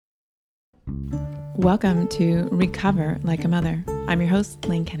Welcome to Recover Like a Mother. I'm your host,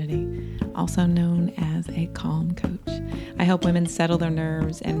 Lane Kennedy, also known as a Calm Coach. I help women settle their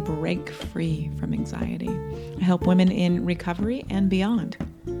nerves and break free from anxiety. I help women in recovery and beyond.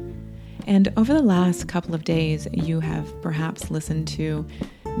 And over the last couple of days, you have perhaps listened to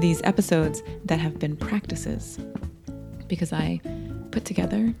these episodes that have been practices, because I put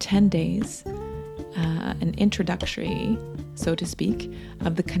together 10 days, an introductory, so to speak,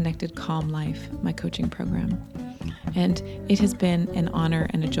 of the Connected Calm Life, my coaching program. And it has been an honor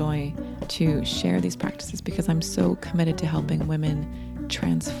and a joy to share these practices because I'm so committed to helping women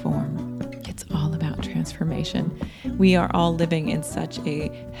transform. It's all about transformation. We are all living in such a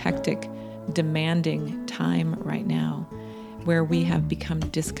hectic, demanding time right now where we have become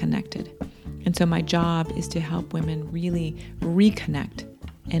disconnected. And so my job is to help women really reconnect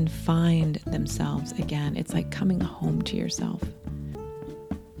and find themselves again. It's like coming home to yourself.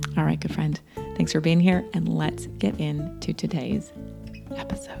 All right, good friend. Thanks for being here, and let's get into today's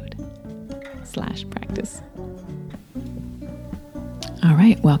episode/practice. All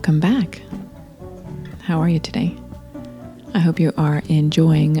right, welcome back. How are you today? I hope you are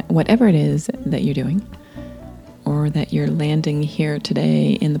enjoying whatever it is that you're doing, or that you're landing here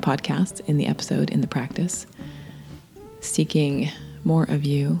today in the podcast, in the episode, in the practice, seeking more of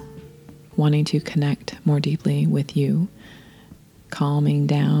you, wanting to connect more deeply with you, calming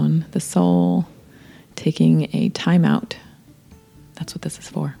down the soul, taking a time out. That's what this is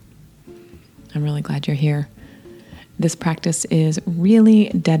for. I'm really glad you're here. This practice is really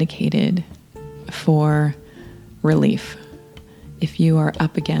dedicated for relief. If you are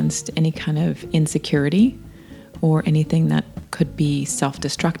up against any kind of insecurity or anything that could be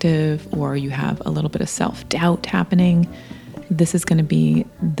self-destructive, or you have a little bit of self-doubt happening, this is going to be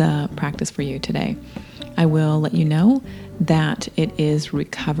the practice for you today. I will let you know that it is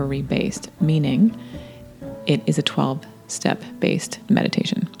recovery-based, meaning it is a 12-step based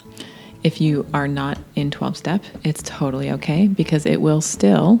meditation. If you are not in 12-step, it's totally okay, because it will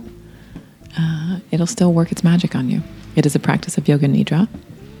still, it'll still work its magic on you. It is a practice of Yoga Nidra,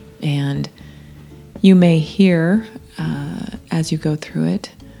 and you may hear as you go through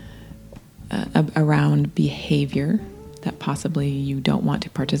it around behavior that possibly you don't want to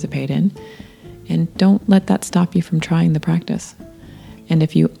participate in. And don't let that stop you from trying the practice. And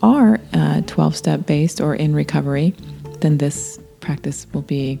if you are 12-step based or in recovery, then this practice will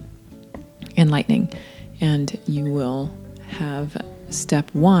be enlightening. And you will have step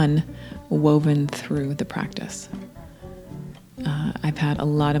 1 woven through the practice. I've had a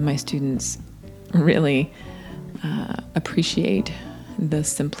lot of my students really appreciate the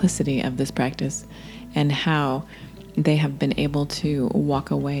simplicity of this practice and how they have been able to walk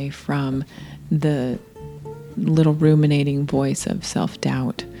away from the little ruminating voice of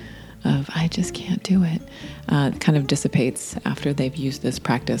self-doubt of, I just can't do it, kind of dissipates after they've used this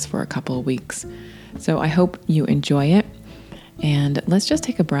practice for a couple of weeks. So I hope you enjoy it. And let's just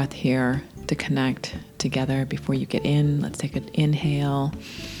take a breath here to connect together before you get in. Let's take an inhale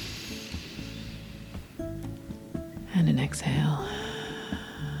and an exhale.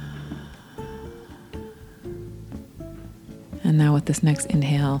 And now with this next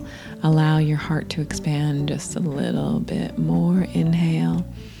inhale, allow your heart to expand just a little bit more. Inhale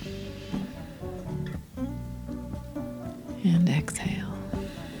and exhale.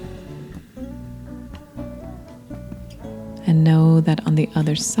 And know that on the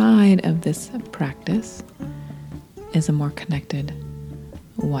other side of this practice is a more connected,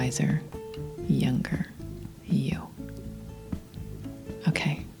 wiser, younger you.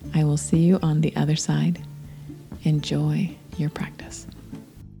 Okay, I will see you on the other side. Enjoy your practice.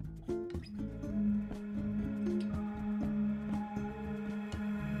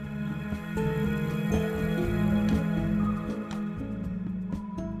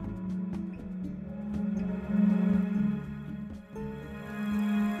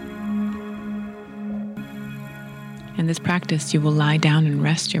 In this practice, you will lie down and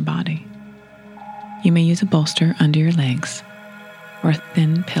rest your body. You may use a bolster under your legs or a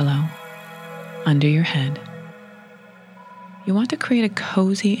thin pillow under your head. You want to create a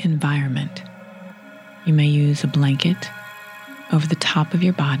cozy environment. You may use a blanket over the top of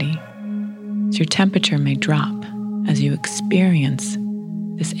your body so your temperature may drop as you experience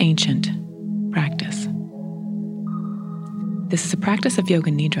this ancient practice. This is a practice of Yoga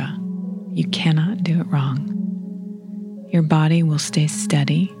Nidra. You cannot do it wrong. Your body will stay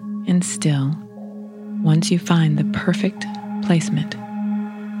steady and still once you find the perfect placement.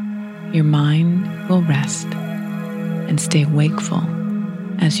 Your mind will rest and stay wakeful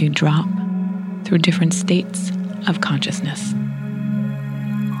as you drop through different states of consciousness.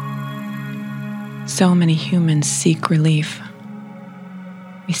 So many humans seek relief.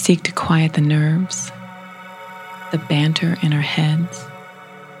 We seek to quiet the nerves, the banter in our heads,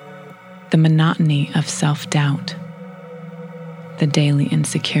 the monotony of self-doubt, the daily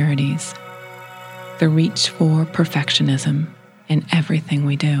insecurities, the reach for perfectionism in everything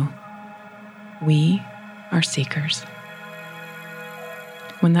we do. We are seekers.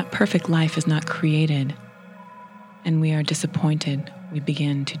 When that perfect life is not created and we are disappointed, we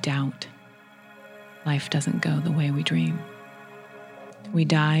begin to doubt. Life doesn't go the way we dream. We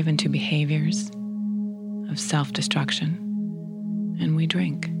dive into behaviors of self-destruction, and we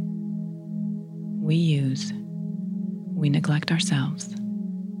drink. We use. We neglect ourselves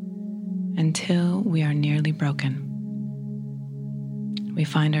until we are nearly broken. We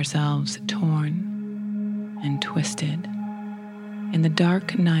find ourselves torn and twisted in the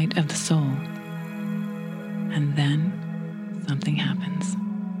dark night of the soul, and then something happens.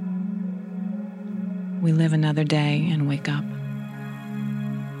 We live another day and wake up.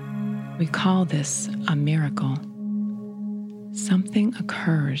 We call this a miracle. Something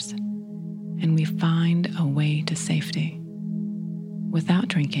occurs and we find a way to safety without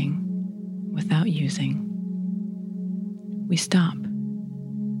drinking, without using. We stop.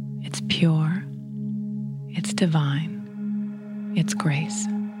 It's pure. It's divine. It's grace.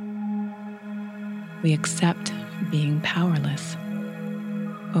 We accept being powerless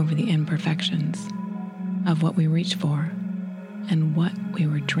over the imperfections of what we reach for and what we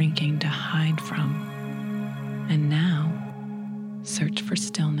were drinking to hide from, and now search for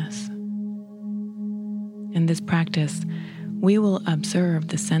stillness. In this practice, we will observe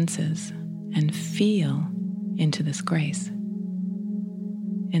the senses and feel into this grace.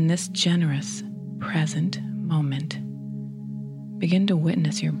 In this generous, present moment, begin to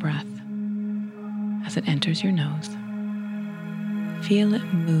witness your breath as it enters your nose. Feel it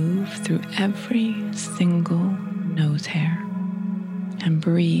move through every single nose hair and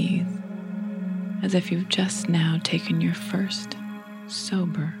breathe as if you've just now taken your first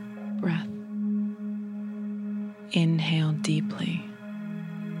sober breath. Inhale deeply.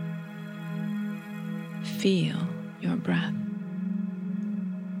 Feel your breath.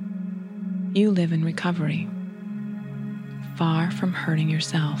 You live in recovery, far from hurting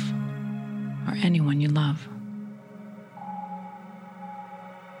yourself or anyone you love.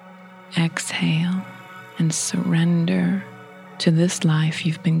 Exhale and surrender to this life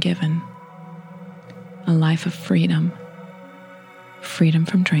you've been given, a life of freedom, freedom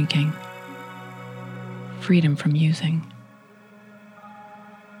from drinking, freedom from using.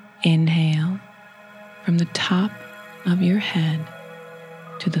 Inhale from the top of your head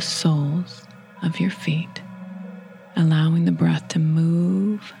to the soles of your feet, allowing the breath to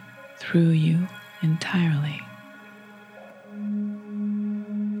move through you entirely.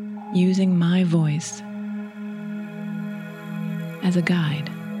 Using my voice as a guide,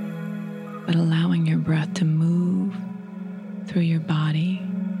 but allowing your breath to move through your body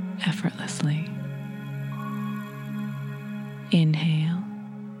effortlessly. Inhale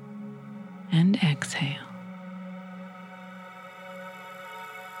and exhale.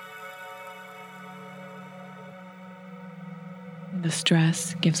 The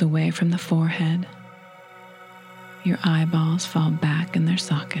stress gives away from the forehead. Your eyeballs fall back in their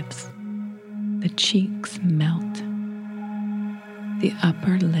sockets. The cheeks melt. The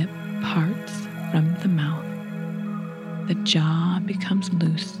upper lip parts from the mouth. The jaw becomes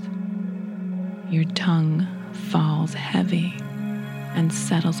loose. Your tongue falls heavy and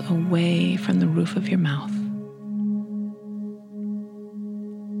settles away from the roof of your mouth.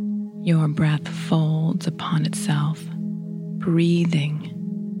 Your breath folds upon itself,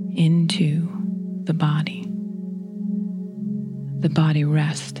 breathing into the body. The body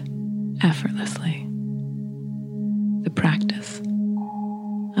rests effortlessly. The practice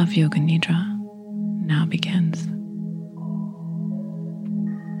of Yoga Nidra now begins.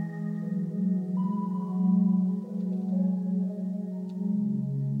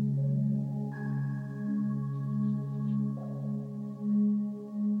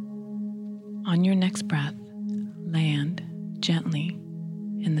 On your next breath, land gently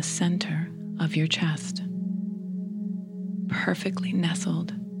in the center of your chest, perfectly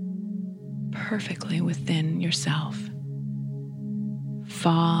nestled, perfectly within yourself.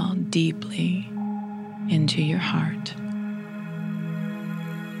 Fall deeply into your heart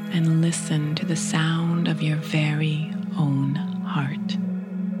and listen to the sound of your very own heart,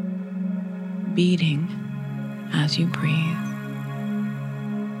 beating as you breathe.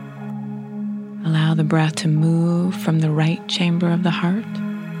 Allow the breath to move from the right chamber of the heart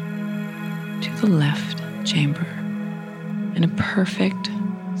to the left chamber in a perfect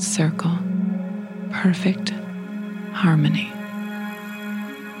circle perfect harmony.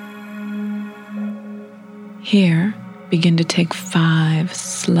 Here, begin to take 5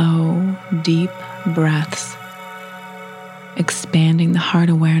 slow, deep breaths, expanding the heart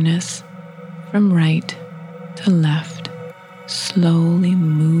awareness from right to left, slowly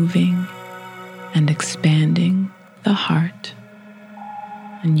moving and expanding the heart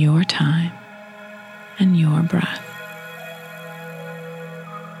and your time and your breath.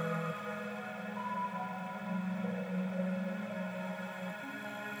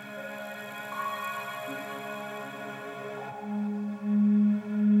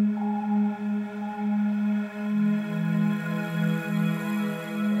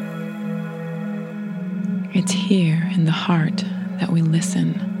 It's here in the heart that we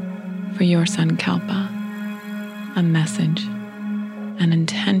listen for your Sankalpa, a message, an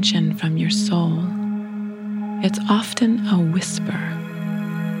intention from your soul. It's often a whisper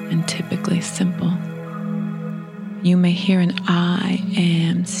and typically simple. You may hear an I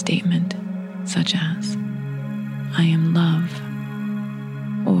am statement such as, I am love,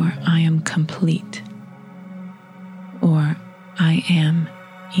 or I am complete, or I am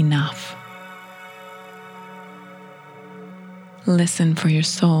enough. Listen for your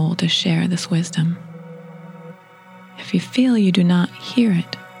soul to share this wisdom. If you feel you do not hear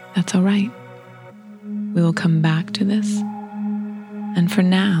it, that's all right. We will come back to this. And for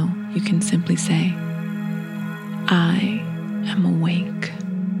now, you can simply say, I am awake.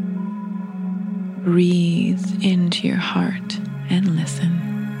 Breathe into your heart and listen.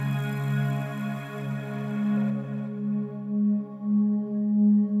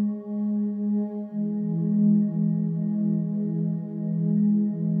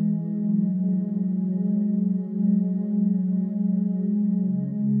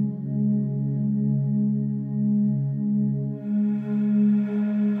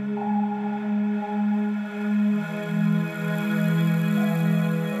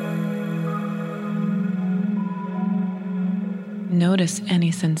 Notice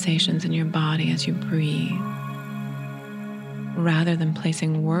any sensations in your body as you breathe. Rather than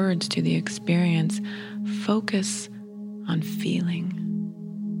placing words to the experience, focus on feeling.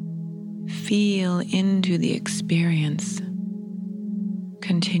 Feel into the experience.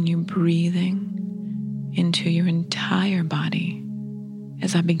 Continue breathing into your entire body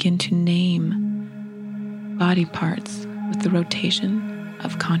as I begin to name body parts with the rotation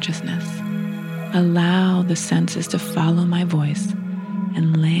of consciousness. Allow the senses to follow my voice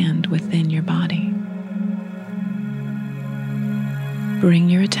and land within your body. Bring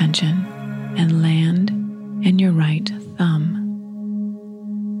your attention and land in your right thumb.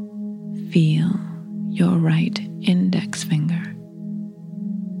 Feel your right index finger,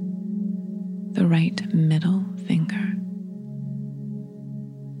 the right middle finger,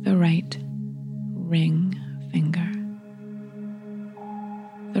 the right ring finger,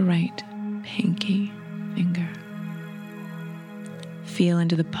 the right pinky finger. Feel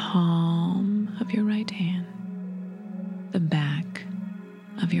into the palm of your right hand, the back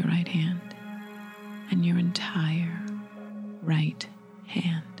of your right hand, and your entire right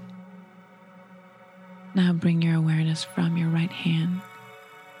hand. Now bring your awareness from your right hand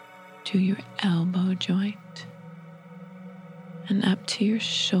to your elbow joint and up to your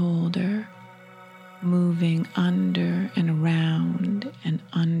shoulder, moving under and around and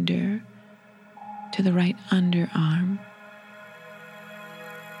under to the right underarm,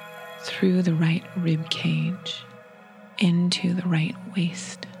 through the right rib cage, into the right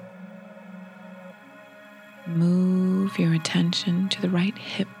waist. Move your attention to the right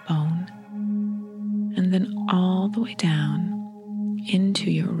hip bone, and then all the way down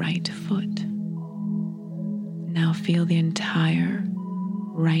into your right foot. Now feel the entire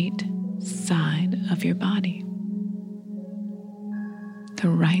right side of your body, the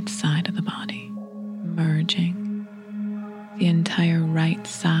right side of the body, merging. The entire right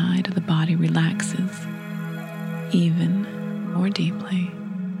side of the body relaxes even more deeply.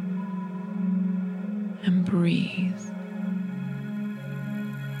 And breathe.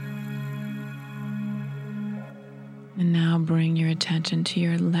 And now bring your attention to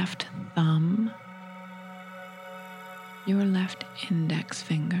your left thumb, your left index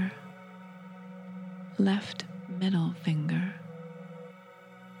finger, left middle finger,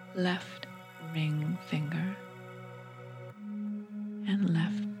 left ring finger, and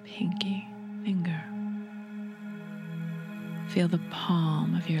left pinky finger. Feel the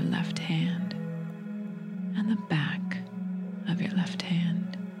palm of your left hand and the back of your left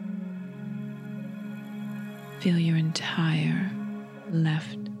hand. Feel your entire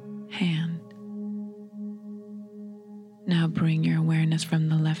left hand. Now bring your awareness from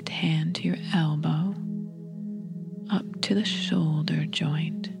the left hand to your elbow, up to the shoulder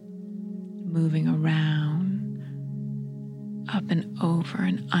joint, moving around, up and over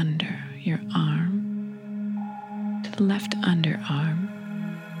and under your arm, to the left underarm,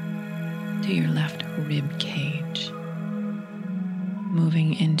 to your left rib cage,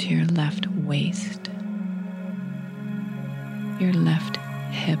 moving into your left waist, your left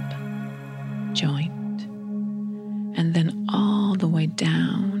hip joint, and then all the way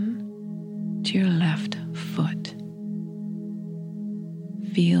down to your left foot.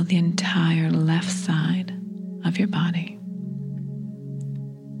 Feel the entire left side of your body,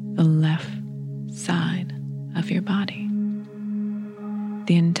 the left side of your body.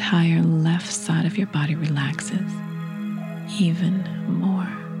 The entire left side of your body relaxes even more.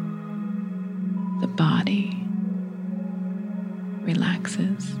 The body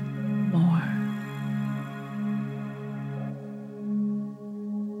relaxes more.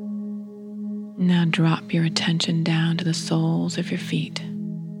 Now drop your attention down to the soles of your feet,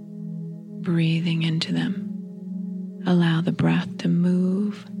 breathing into them. Allow the breath to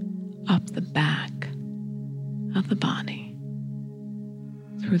move up the back of the body,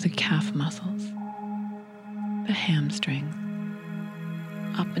 through the calf muscles, the hamstrings,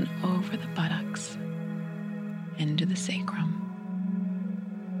 up and over the buttocks, into the sacrum.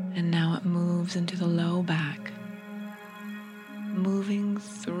 And now it moves into the low back, moving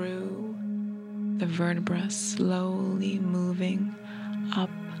through the vertebra, slowly moving up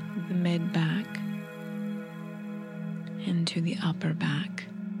the mid-back, into the upper back,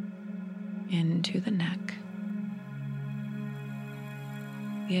 into the neck.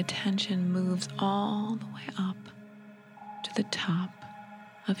 The attention moves all the way up to the top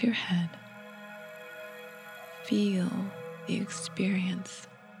of your head. Feel the experience,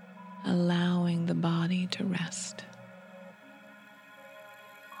 allowing the body to rest.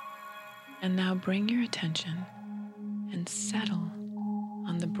 And now bring your attention and settle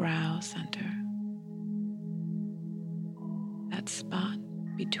on the brow center, that spot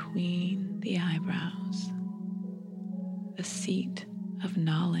between the eyebrows, the seat of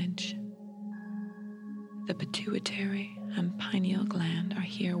knowledge. The pituitary and pineal gland are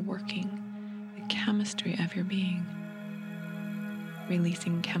here working the chemistry of your being,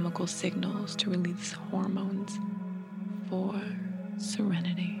 releasing chemical signals to release hormones for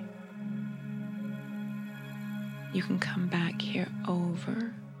serenity. You can come back here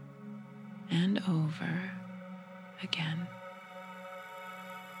over and over again,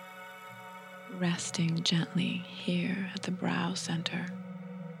 resting gently here at the brow center.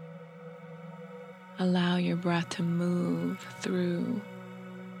 Allow your breath to move through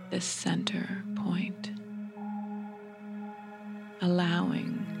this center point,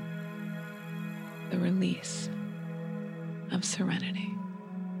 allowing the release of serenity.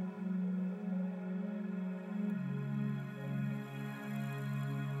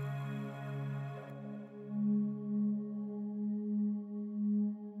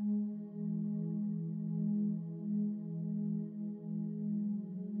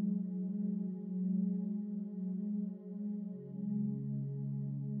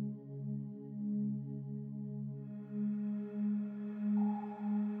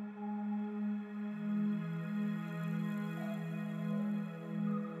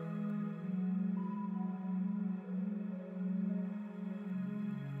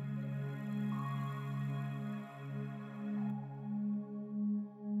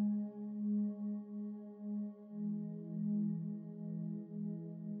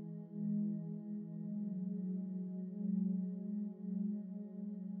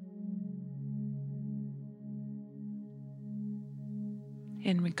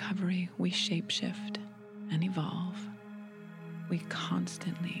 In recovery, we shapeshift and evolve. We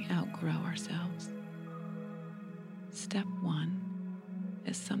constantly outgrow ourselves. Step one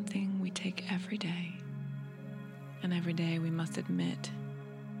is something we take every day. And every day we must admit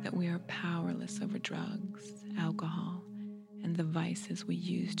that we are powerless over drugs, alcohol, and the vices we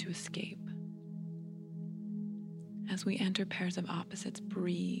use to escape. As we enter pairs of opposites,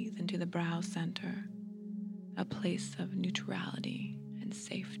 breathe into the brow center, a place of neutrality and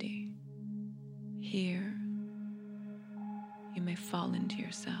safety. Here, you may fall into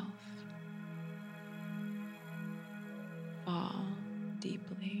yourself. Fall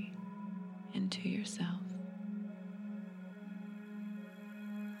deeply into yourself.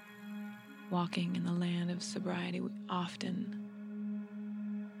 Walking in the land of sobriety often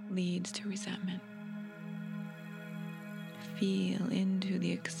leads to resentment. Feel into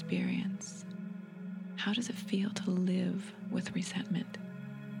the experience. How does it feel to live with resentment?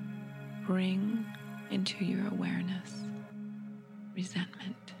 Bring into your awareness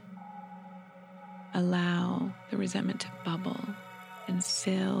resentment. Allow the resentment to bubble and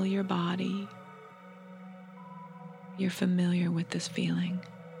fill your body. You're familiar with this feeling.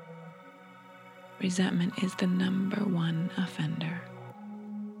 Resentment is the number one offender.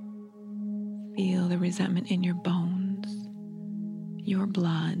 Feel the resentment in your bones, your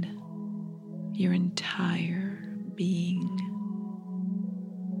blood, your entire being,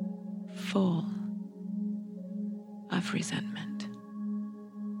 full of resentment.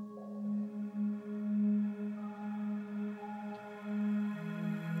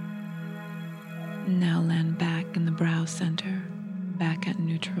 Now land back in the brow center, back at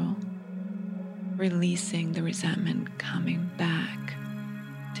neutral, releasing the resentment, coming back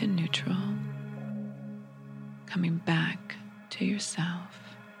to neutral, coming back to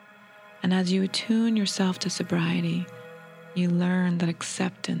yourself. And as you attune yourself to sobriety, you learn that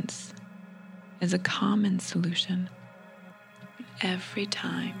acceptance is a common solution. Every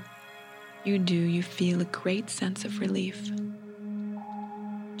time you do, you feel a great sense of relief.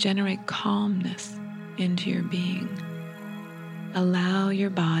 Generate calmness into your being. Allow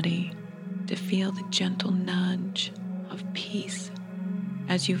your body to feel the gentle nudge of peace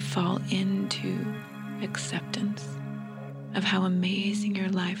as you fall into acceptance of how amazing your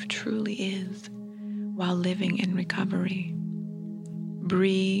life truly is while living in recovery.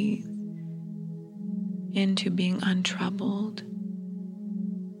 Breathe into being untroubled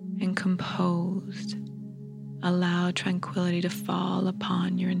and composed. Allow tranquility to fall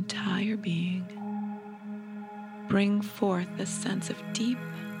upon your entire being. Bring forth a sense of deep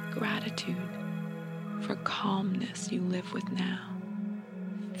gratitude for calmness you live with now.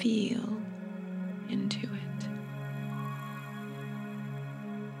 Feel into it.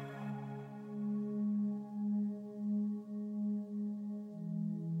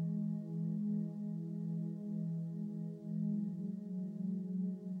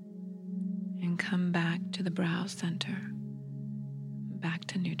 And come back to the brow center, back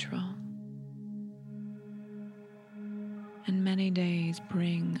to neutral. And many days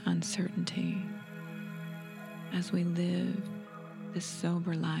bring uncertainty as we live this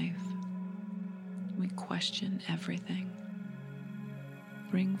sober life. We question everything.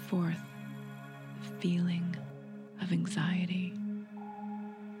 Bring forth the feeling of anxiety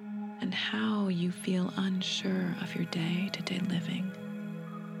and how you feel unsure of your day-to-day living.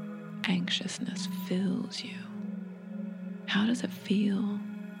 Anxiousness fills you. How does it feel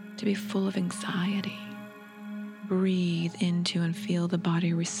to be full of anxiety? Breathe into and feel the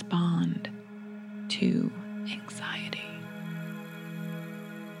body respond to anxiety.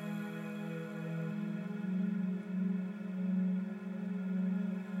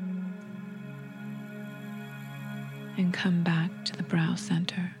 And come back to the brow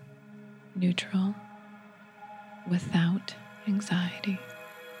center, neutral, without anxiety.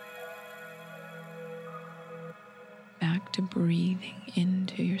 Back to breathing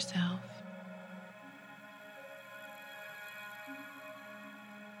into yourself.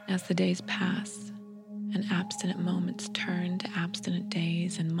 As the days pass and abstinent moments turn to abstinent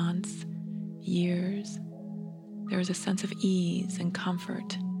days and months, years, there is a sense of ease and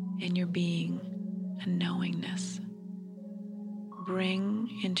comfort in your being and knowingness. Bring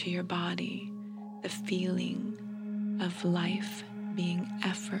into your body the feeling of life being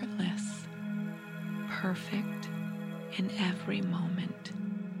effortless, perfect in every moment.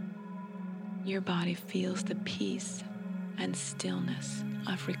 Your body feels the peace and stillness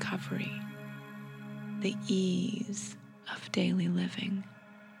of recovery, the ease of daily living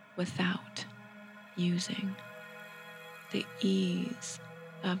without using, the ease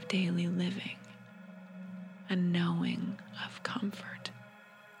of daily living, a knowing of comfort.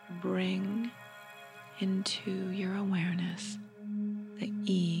 Bring into your awareness the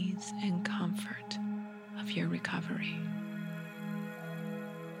ease and comfort of your recovery.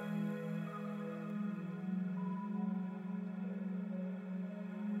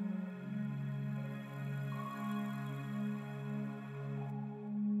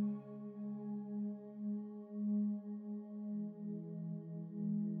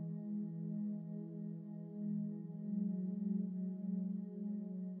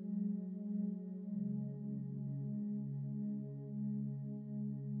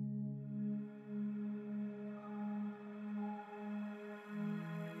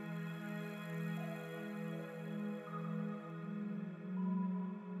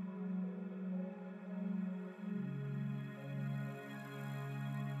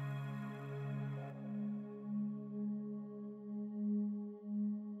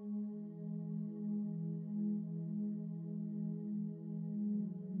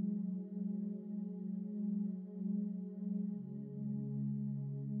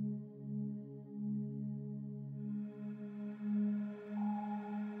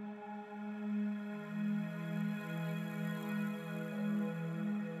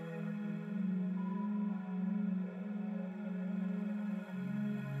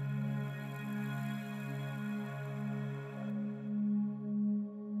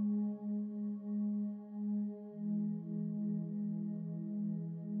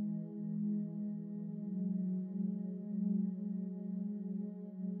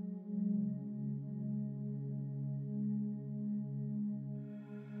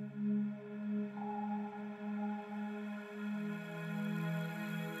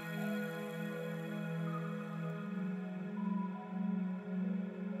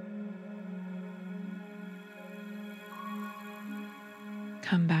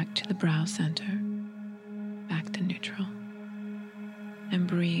 Come back to the brow center, back to neutral, and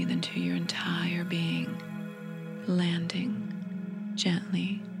breathe into your entire being, landing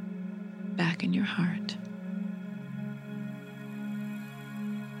gently back in your heart.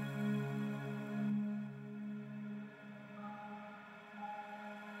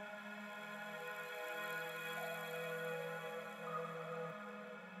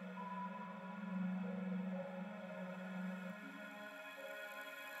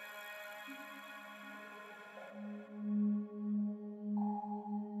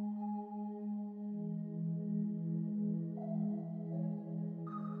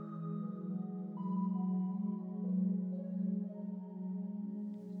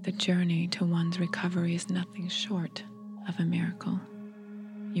 The journey to one's recovery is nothing short of a miracle.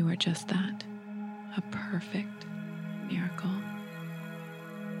 You are just that, a perfect miracle.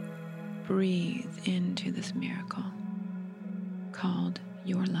 Breathe into this miracle called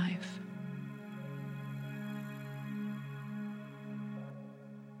your life.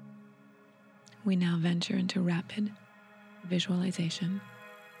 We now venture into rapid visualization.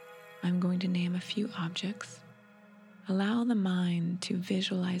 I'm going to name a few objects. Allow the mind to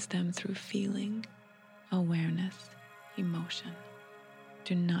visualize them through feeling, awareness, emotion.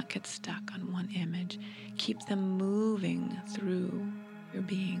 Do not get stuck on one image. Keep them moving through your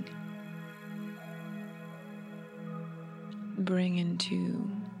being. Bring into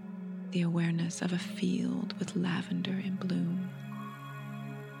the awareness of a field with lavender in bloom,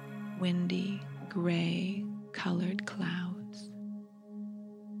 windy, gray colored clouds,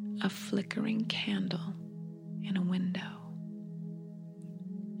 a flickering candle in a window,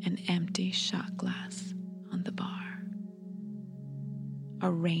 an empty shot glass on the bar, a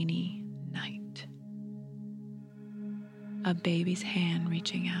rainy night, a baby's hand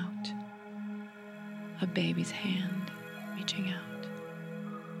reaching out, a baby's hand reaching out,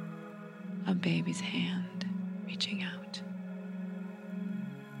 a baby's hand reaching out,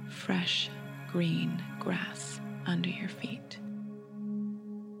 fresh green grass under your feet,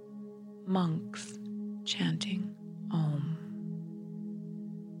 monks chanting Om.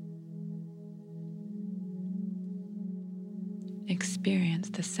 Experience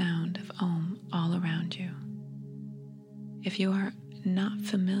the sound of Om all around you. If you are not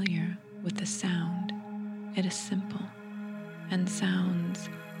familiar with the sound, it is simple and sounds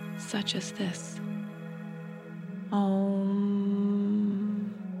such as this.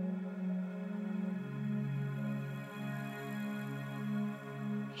 Om.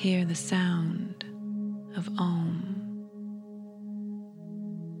 Hear the sound of Om.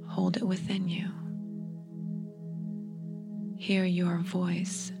 Hold it within you. Hear your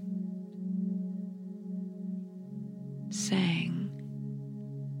voice saying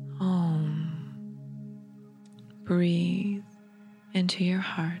Om. Breathe into your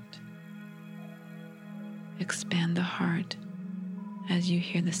heart. Expand the heart as you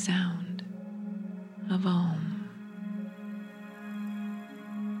hear the sound of Om.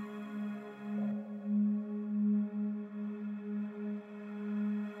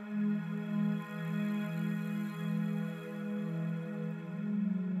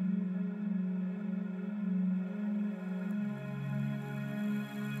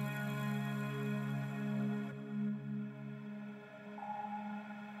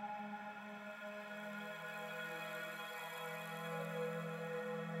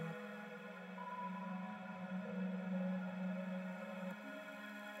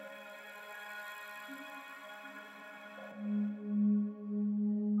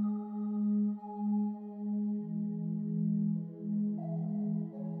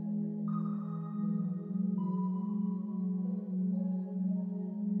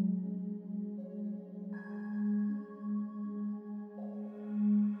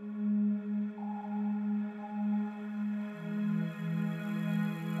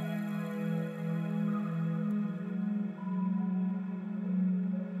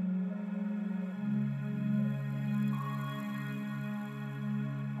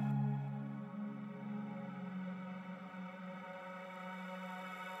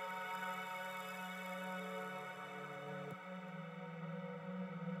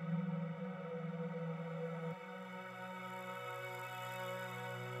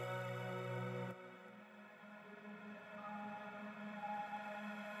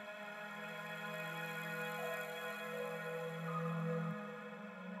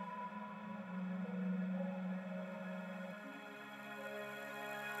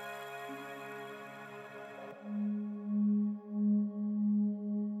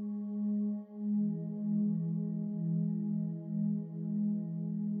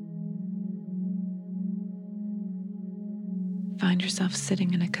 find yourself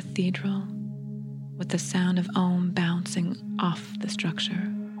sitting in a cathedral with the sound of Om bouncing off the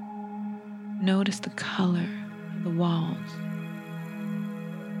structure. Notice the color of the walls.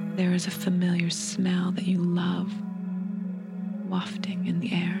 There is a familiar smell that you love wafting in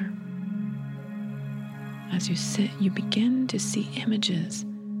the air. As you sit, you begin to see images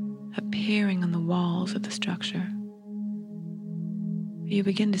appearing on the walls of the structure. You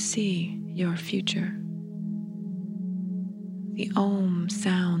begin to see your future. The Om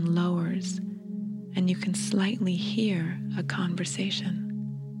sound lowers, and you can slightly hear a conversation.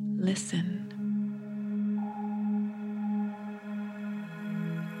 Listen.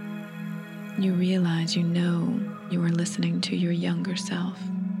 You realize you know you are listening to your younger self.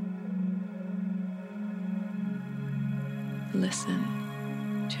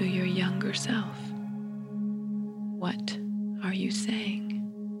 Listen to your younger self. What are you saying?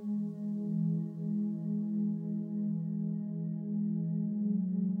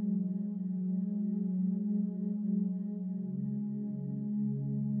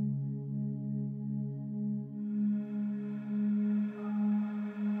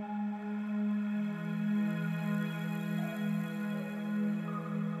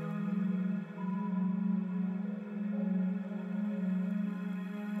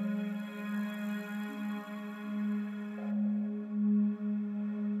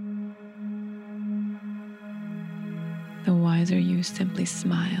 The wiser you simply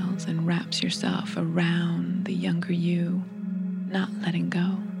smiles and wraps yourself around the younger you, not letting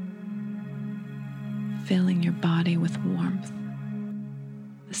go, filling your body with warmth.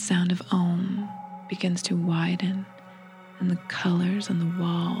 The sound of Om begins to widen, and the colors on the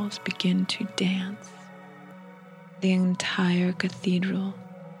walls begin to dance. The entire cathedral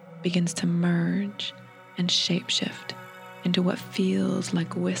begins to merge and shapeshift into what feels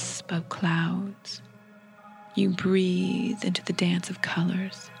like wisps of clouds. You breathe into the dance of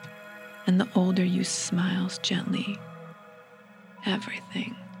colors, and the older you smiles gently.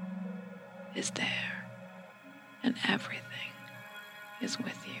 Everything is there, and everything is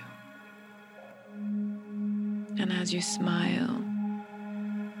with you. And as you smile,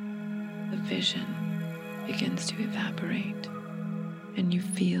 the vision begins to evaporate, and you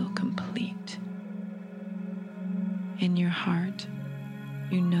feel complete. In your heart,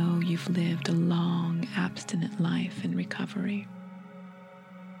 you know you've lived a long, abstinent life in recovery,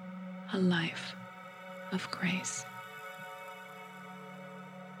 a life of grace,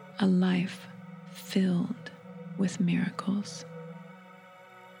 a life filled with miracles.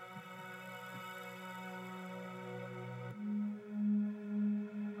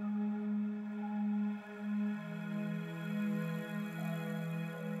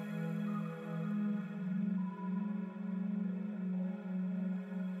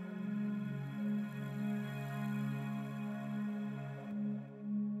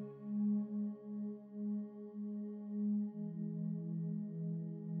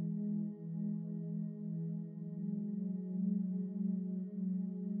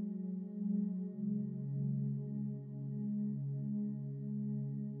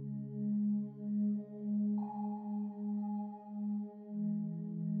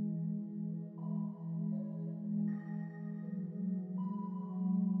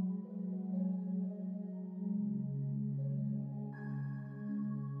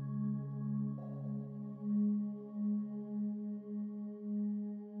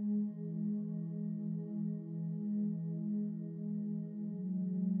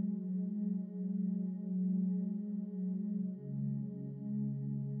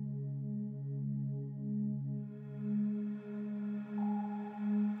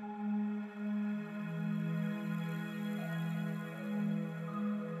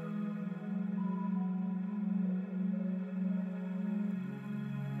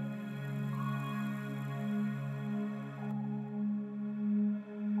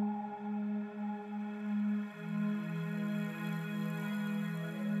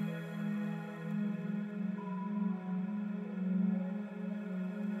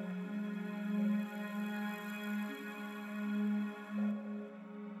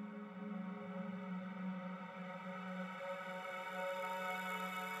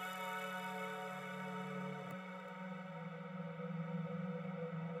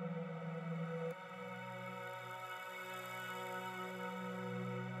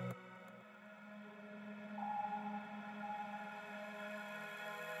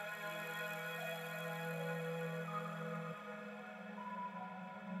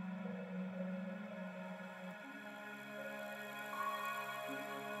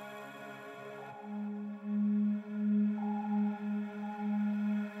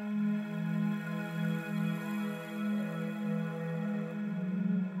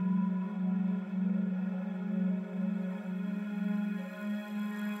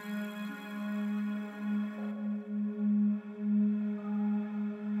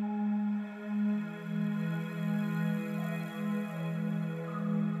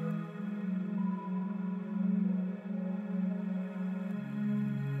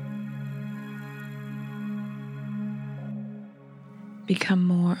 Become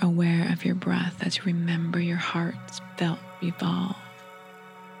more aware of your breath as you remember your heart's belt revolve.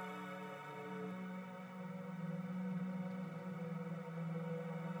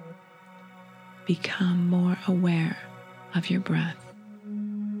 Become more aware of your breath.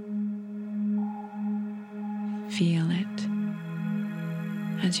 Feel it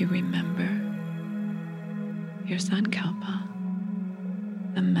as you remember your Sankalpa,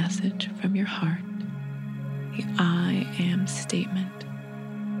 the message from your heart, the I am statement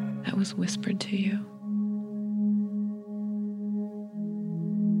that was whispered to you.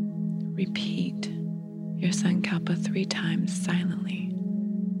 Repeat your Sankalpa 3 times silently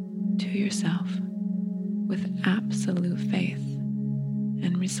to yourself with absolute faith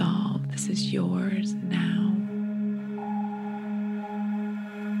and resolve. This is yours now.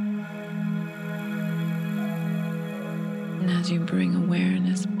 And as you bring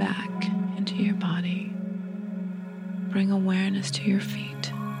awareness back into your body, bring awareness to your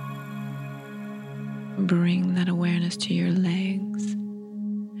feet. Bring that awareness to your legs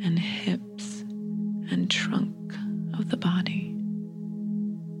and hips and trunk of the body.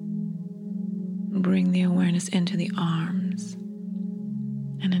 Bring the awareness into the arms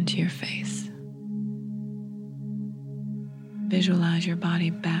and into your face. Visualize your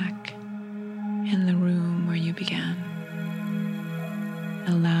body back in the room where you began.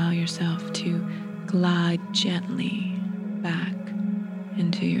 Allow yourself to glide gently back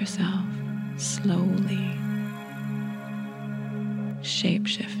into yourself, slowly,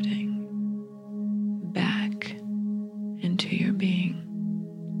 shape-shifting back into your being.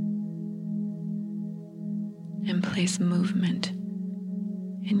 And place movement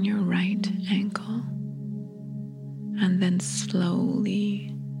in your right ankle, and then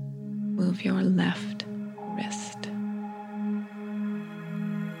slowly move your left wrist.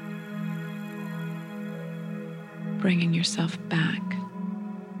 Bringing yourself back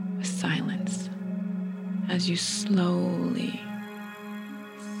with silence as you slowly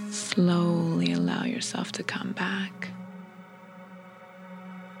allow yourself to come back.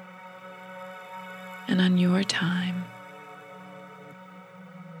 And on your time,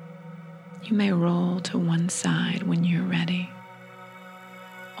 you may roll to one side when you're ready,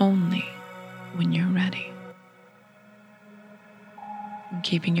 only when you're ready. And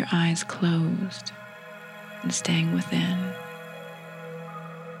keeping your eyes closed and staying within,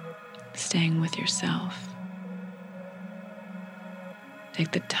 staying with yourself.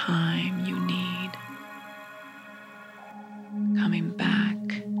 Take the time you need, coming back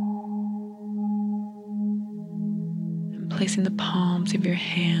and placing the palms of your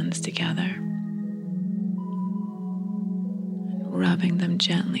hands together and rubbing them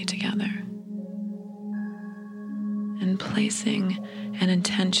gently together and placing an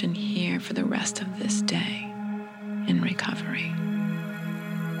intention here for the rest of this day in recovery.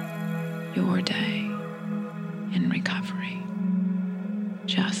 Your day in recovery,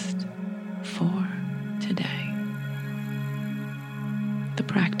 just for today. The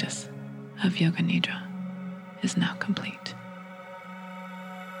practice of Yoga Nidra is now complete.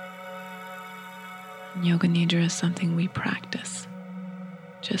 And Yoga Nidra is something we practice,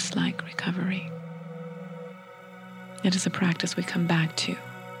 just like recovery. It is a practice we come back to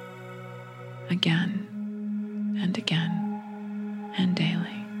again and again and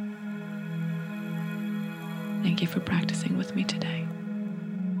daily. Thank you for practicing with me today.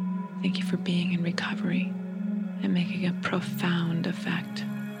 Thank you for being in recovery and making a profound effect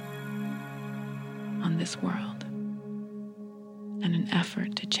on this world and an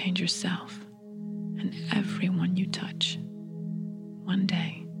effort to change yourself and everyone you touch, one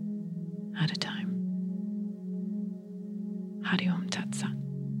day at a time. Hari Om Tat Sat.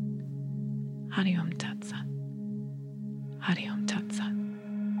 Hari Om Tat Sat. Hari Om Tat Sat.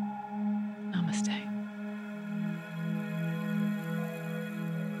 Namaste.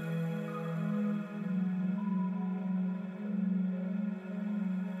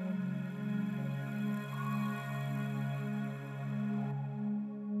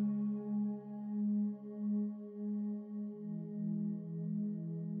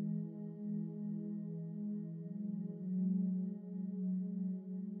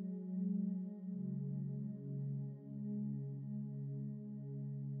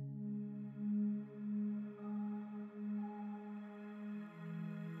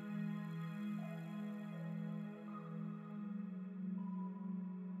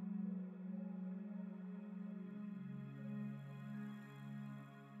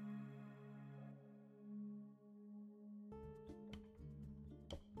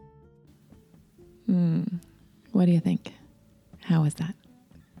 What do you think? How was that?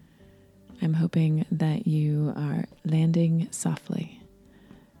 I'm hoping that you are landing softly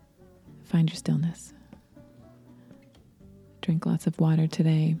Find your stillness. Drink lots of water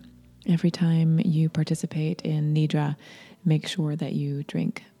today. Every time you participate in Nidra, make sure that you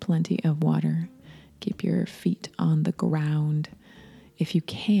drink plenty of water. Keep your feet on the ground. If you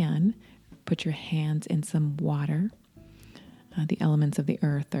can, put your hands in some water. The elements of the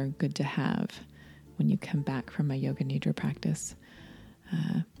earth are good to have when you come back from a Yoga Nidra practice.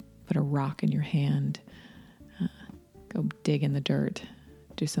 Put a rock in your hand. Go dig in the dirt.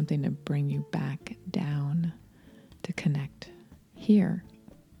 Do something to bring you back down to connect here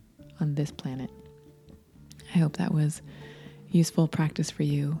on this planet. I hope that was useful practice for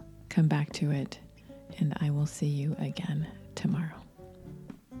you. Come back to it, and I will see you again tomorrow.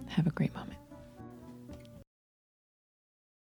 Have a great moment.